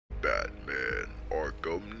Batman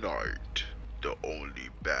Arkham Knight. The only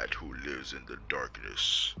bat who lives in the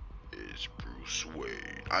darkness is Bruce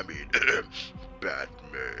Wayne. I mean,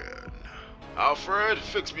 Batman. Alfred,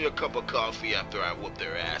 fix me a cup of coffee after I whoop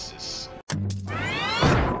their asses.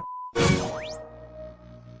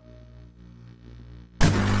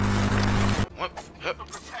 What?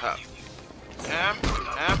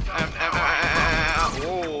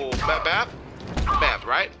 Whoa, Bap,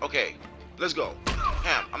 right? Okay, let's go.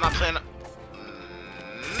 I'm not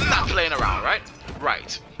playing around, right?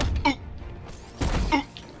 Right. Ooh. Ooh.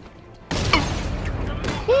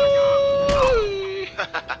 Ooh.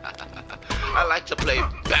 I like to play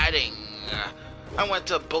batting. I went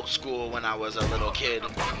to boat school when I was a little kid.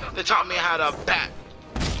 They taught me how to bat.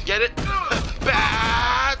 Get it?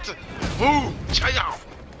 Bat! Ooh! Cha-yow!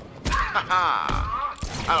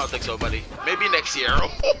 I don't think so, buddy. Maybe next year.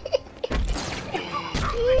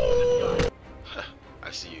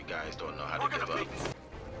 I see you guys don't know how to give up.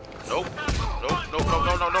 Nope.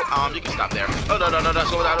 Nope. You can stop there. Oh, no.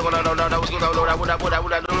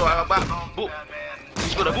 Boop.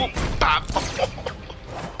 He's gonna boop. Bop.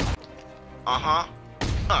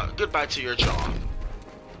 Goodbye to your jaw.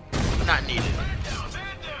 Not needed.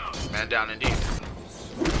 Man down indeed.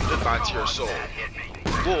 Goodbye to your soul.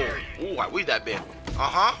 Whoa. Ooh, I weave that bit.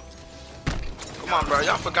 Come on, bro.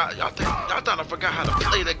 Y'all thought I forgot how to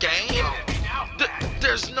play the game?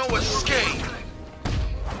 There's no escape.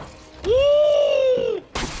 Woo!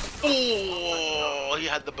 Oh, he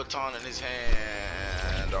had the baton in his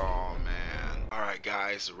hand. Oh, man. All right,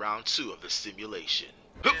 guys. Round 2 of the simulation.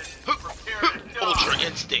 Ultra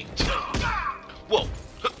Instinct. Whoa.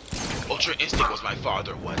 Ultra Instinct was my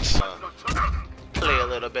father once. Play a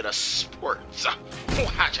little bit of sports.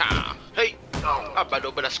 Hey. Up a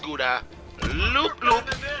little bit of scooter. Loop.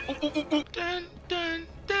 Dun.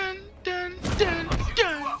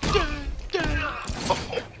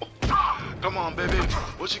 Come on, baby.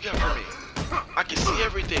 What you got for me? I can see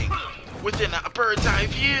everything within a bird's eye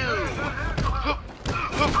view.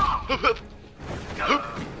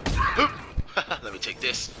 Let me take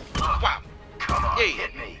this. Wow. Hey.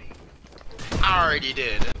 I already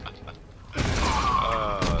did.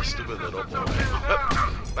 Stupid little boy.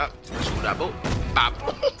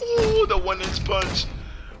 Ooh, the 1-inch punch.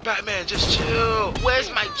 Batman, just chill. Where's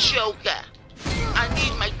my Joker? I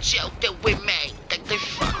need my Joker with me.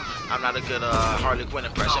 I'm not a good Harley Quinn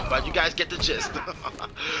impression, but you guys get the gist.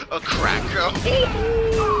 A cracker.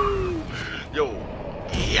 Yo,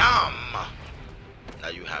 yum. Now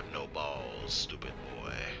you have no balls, stupid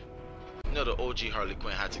boy. You know the OG Harley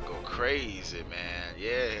Quinn had to go crazy, man.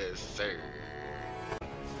 Yes, sir.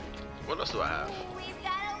 What else do I have?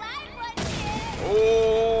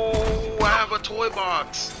 Oh, I have a toy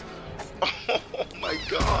box. Oh my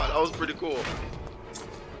god, that was pretty cool.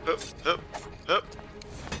 Hup.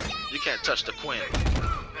 You can't touch the Quinn.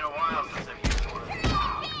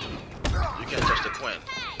 You can't touch the Quinn.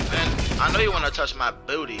 And I know you want to touch my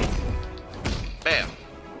booty. Bam.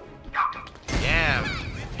 Yam.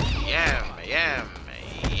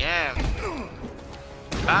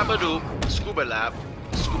 Babadoop. Scuba lab.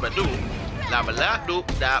 Scuba doo. Laba lab doop.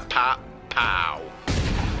 Da pop. Pow.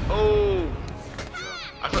 Oh.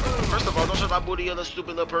 First of all, don't touch my booty, you little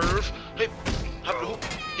stupid little perv. Hey. Hop the hoop.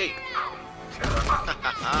 Hey.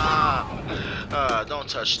 Don't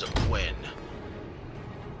touch the Quinn.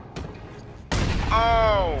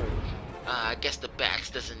 Oh. I guess the Bax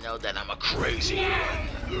doesn't know that I'm a crazy one.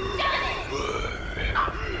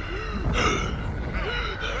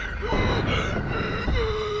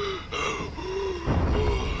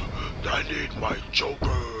 I need my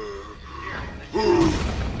Joker.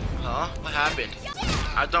 Huh? What happened?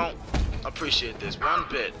 I don't appreciate this one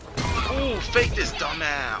bit. Ooh, fake this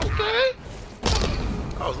dumbass. Okay.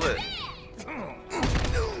 I was lit.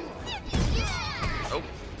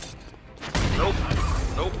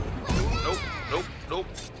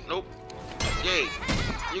 Nope. Yay.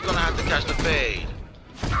 You're gonna have to catch the fade.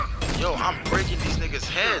 Yo, I'm breaking these niggas'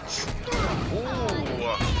 heads.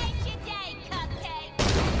 Ooh.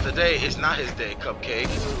 Today is not his day, Cupcake.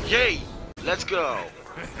 Yay. Let's go.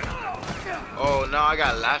 Oh, now I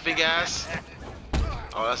got laughing gas.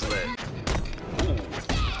 Oh, that's lit. Ooh.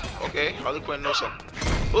 Okay, Harley Quinn knows some.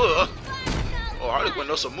 Oh, Harley Quinn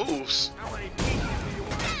knows some moves.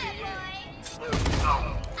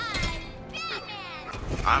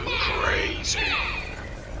 I'm crazy.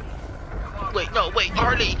 Wait,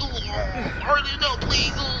 Harley. Ooh, Harley, no,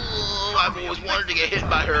 please. Ooh, I've always wanted to get hit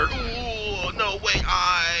by her. Ooh, no, wait,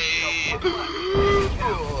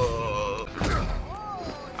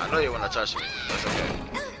 I know you want to touch me. That's okay.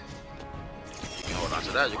 You can hold on on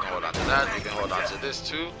to that, you can hold on to that, you can hold on to this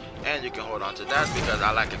too, and you can hold on to that because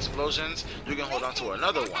I like explosions. You can hold on to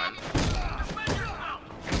another one.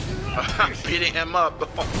 I'm beating him up.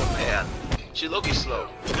 Oh man. She low-key slow.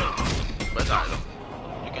 But not though.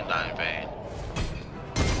 You can die in vain.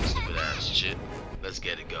 Stupid ass shit. Let's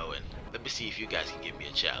get it going. Let me see if you guys can give me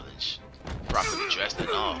a challenge. Properly dressed and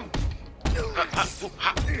all.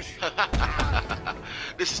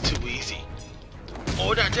 This is too easy.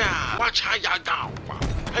 Oh, that down. Watch how y'all down.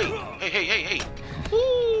 Hey.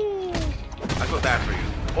 Woo. I feel bad for you.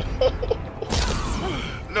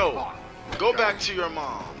 No. Go back to your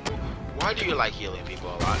mom. Why do you like healing people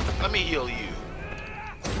a lot? Let me heal you.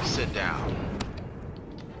 Sit down.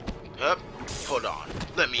 Hup. Hold on.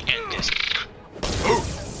 Let me end this.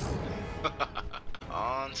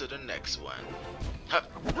 On to the next one. Hup.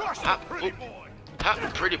 Hop.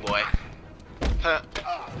 Hop. Pretty boy. Huh.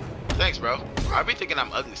 Thanks, bro. I be thinking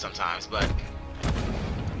I'm ugly sometimes, but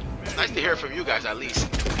it's nice to hear from you guys at least.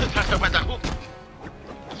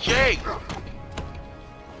 Yay!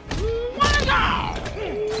 What now?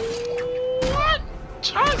 What?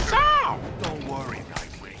 Turns out. Don't worry,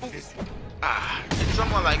 Nightwing. It's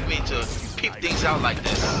someone like me to peep things out like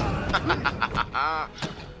this.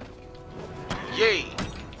 Yay!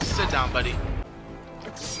 Sit down, buddy.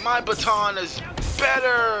 My baton is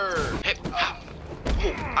better. Hip hop.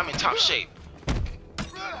 Ooh, I'm in top shape.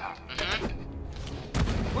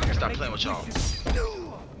 Stop playing with y'all.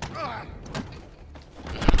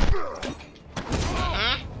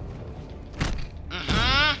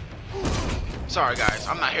 Sorry guys,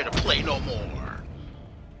 I'm not here to play no more.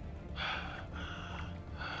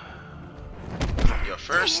 You're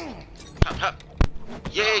first. Hop, hop.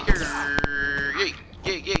 Yay,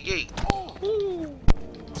 yay, yay, yay. Ooh.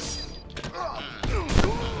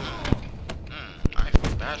 I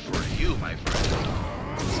feel bad for you, my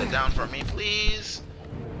friend. Sit down for me, please.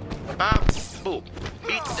 Bop, boop.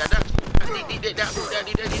 Beat da da.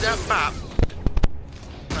 Bop.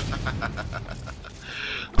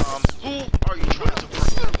 Who are you trying to bring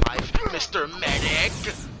to life, Mr. Medic?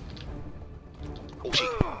 Oh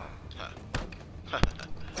shit.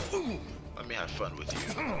 Let me have fun with you.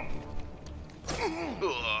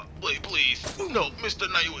 Please. No, Mr.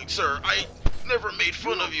 Nightwing, sir. I never made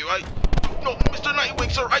fun of you. No, Mr.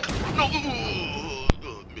 Nightwing, sir. No,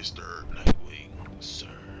 Mr. Nightwing, sir.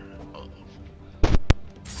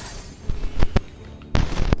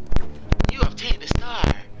 You obtained a star.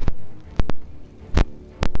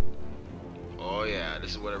 Oh yeah,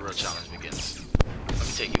 this is where the real challenge begins. Let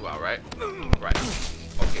me take you out, right? Right.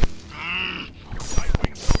 Okay.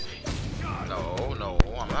 No,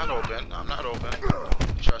 I'm not open.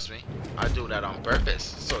 Trust me, I do that on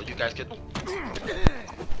purpose, so you guys can.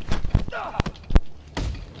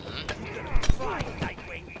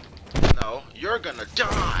 No, you're gonna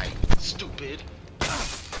die, stupid.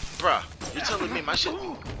 Bruh, you're telling me my shit.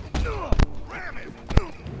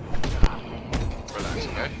 Relax,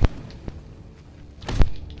 okay?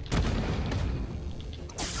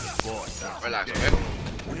 Relax, okay?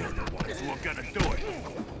 We're the ones who are gonna do it.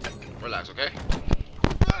 Relax, okay?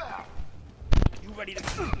 You ready to?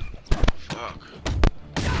 Fuck.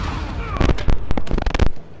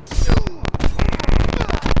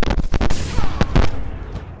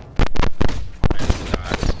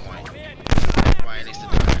 Ryan needs to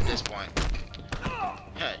die at this point.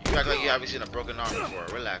 Hey, you act like you haven't seen a broken arm before.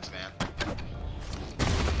 Relax, man.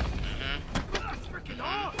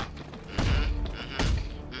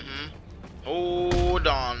 Hold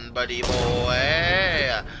on, buddy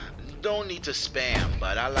boy. Don't need to spam,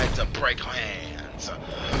 but I like to break hands.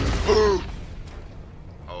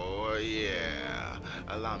 Oh yeah.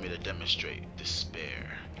 Allow me to demonstrate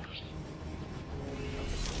despair.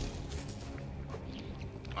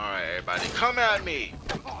 Alright, everybody, come at me.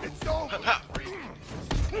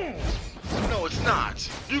 No, it's not.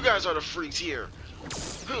 You guys are the freaks here.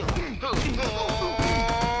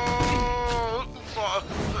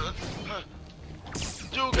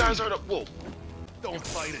 You guys are the... Whoa. Don't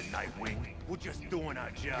fight it, Nightwing. We're just doing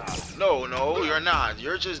our job. No, you're not.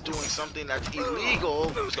 You're just doing something that's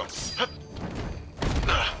illegal. Let's go.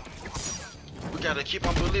 We gotta keep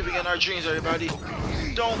on believing in our dreams, everybody.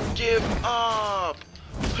 Don't give up.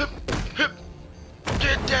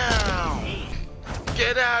 Get down.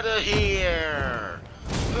 Get out of here.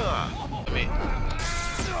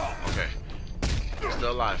 Okay. I'm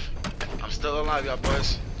still alive. I'm still alive, y'all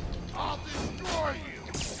boys. I'll destroy you.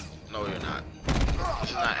 No, you're not.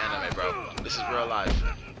 This is not anime, bro. This is real life.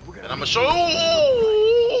 And I'm gonna show.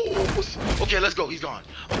 Okay, let's go. He's gone.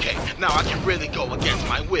 Okay, now I can really go against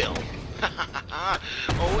my will.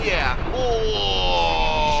 Oh yeah.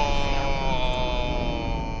 Oh.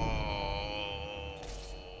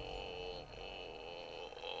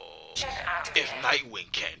 Engine If activated.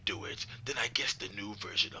 Nightwing can't do it, then I guess the new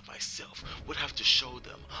version of myself would have to show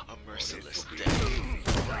them a merciless death.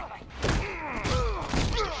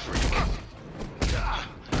 Who's the freak?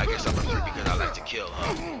 I guess I'm a freak because I like to kill,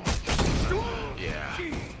 huh? Yeah.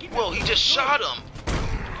 Whoa, he just shot him!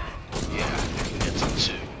 Yeah, it's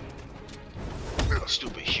him too.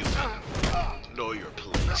 Stupid human. Know your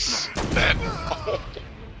place. Back.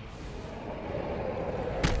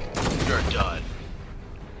 You're done.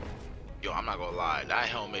 Yo, I'm not gonna lie. That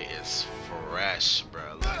helmet is fresh, bro.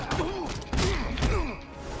 Like,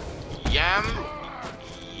 yam.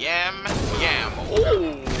 Yam. Yam.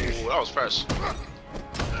 Oh, that was fresh.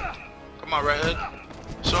 Come on, Red Hood.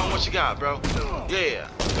 Show him what you got, bro. Yeah.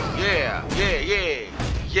 Yeah. Yeah. Yeah.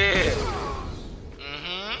 Yeah.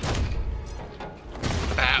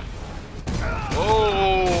 Bap.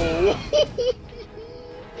 Oh.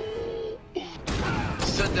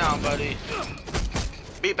 Sit down, buddy.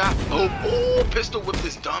 Beat back. Oh, oh, pistol whipped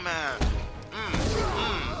his dumb ass.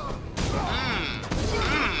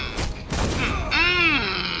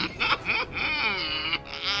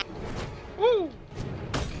 Woo.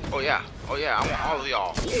 Oh yeah. Oh yeah. I want all of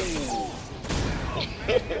y'all.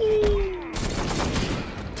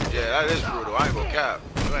 Yeah, that is brutal. I ain't gonna cap.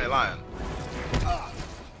 You ain't lying.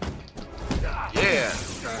 Yeah.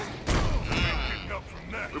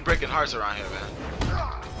 We're breaking hearts around here, man.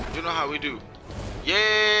 You know how we do.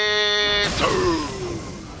 Yeah.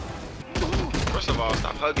 First of all,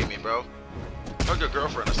 stop hugging me, bro. Hug your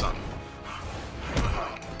girlfriend or something.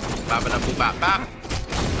 Bop.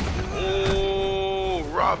 Oh,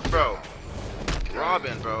 bro.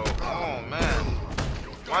 Robin, bro. Oh man.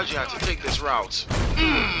 Why'd you have to take this route?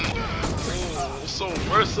 Oh, so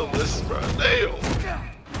merciless, bro. Damn.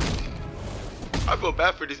 I feel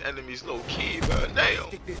bad for these enemies low key, bro. Damn.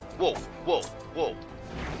 Whoa.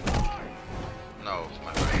 No,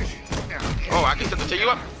 my friend. Oh, I can take you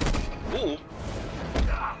up. Ooh.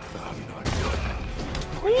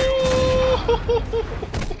 Ooh.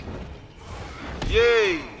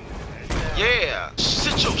 Yay. Yeah.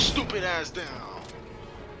 Sit your stupid ass down.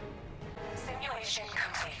 Simulation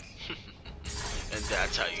complete. And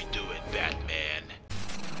that's how you do it, Batman.